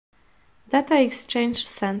Data Exchange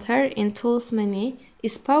Center in Tools menu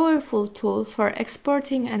is a powerful tool for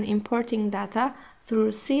exporting and importing data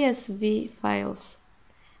through CSV files.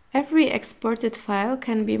 Every exported file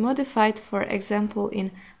can be modified, for example,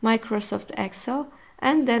 in Microsoft Excel,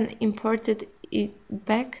 and then imported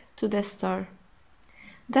back to the store.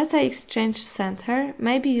 Data Exchange Center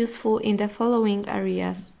may be useful in the following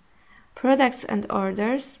areas: products and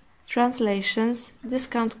orders, translations,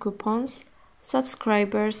 discount coupons,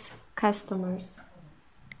 subscribers, customers.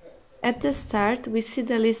 At the start, we see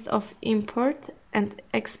the list of import and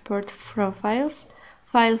export profiles,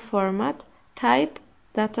 file format, type,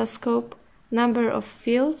 data scope, number of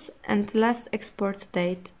fields, and last export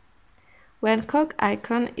date. When cog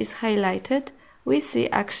icon is highlighted, we see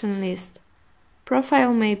action list.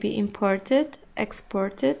 Profile may be imported,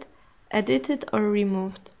 exported, edited, or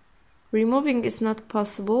removed. Removing is not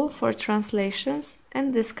possible for translations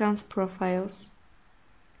and discounts profiles.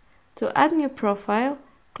 To add new profile,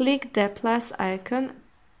 click the plus icon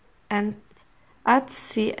and add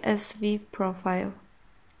CSV profile.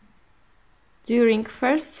 During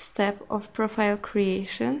first step of profile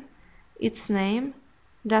creation, its name,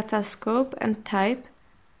 data scope, and type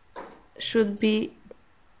should be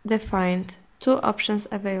defined. Two options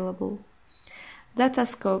available. Data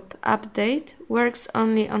scope update works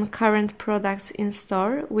only on current products in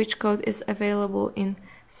store, which code is available in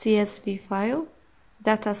CSV file.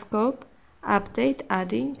 Data scope update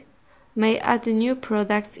adding may add new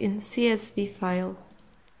products in CSV file.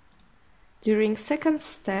 During second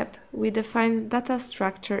step, we define data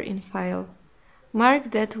structure in file.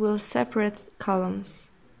 Mark that will separate columns.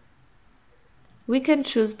 We can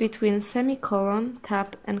choose between semicolon,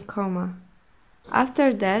 tab, and comma.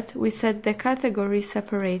 After that, we set the category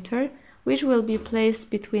separator, which will be placed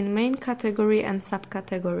between main category and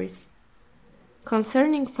subcategories.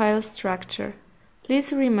 Concerning file structure,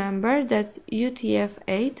 please remember that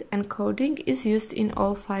UTF-8 encoding is used in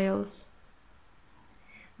all files.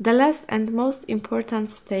 The last and most important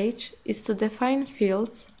stage is to define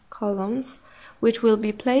fields, columns, which will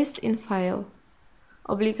be placed in file.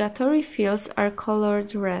 Obligatory fields are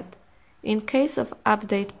colored red. In case of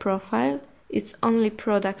update profile, it's only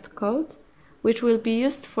product code, which will be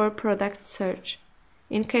used for product search.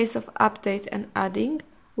 In case of update and adding,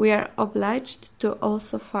 we are obliged to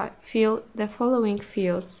also fill the following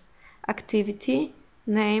fields: activity,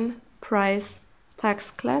 name, price,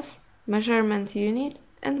 tax class, measurement unit,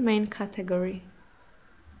 and main category.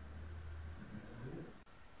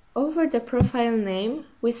 Over the profile name,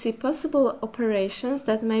 we see possible operations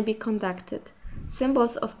that may be conducted,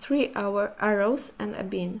 symbols of 3 arrows and a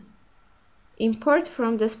bin. Import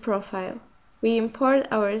from this profile. We import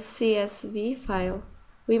our CSV file.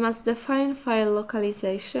 We must define file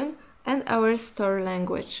localization and our store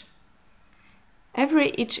language.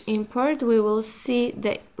 Each import we will see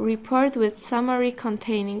the report with summary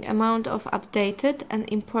containing amount of updated and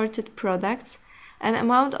imported products and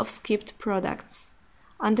amount of skipped products.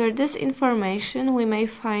 Under this information, we may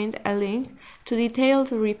find a link to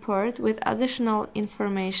detailed report with additional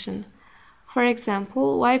information. For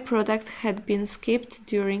example, why product had been skipped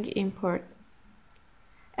during import.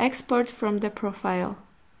 Export from the profile.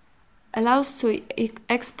 Allows to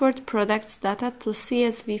export products data to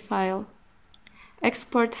CSV file.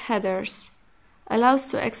 Export headers. Allows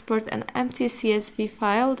to export an empty CSV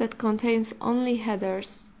file that contains only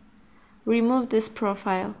headers. Remove this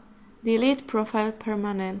profile. Delete profile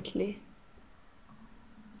permanently.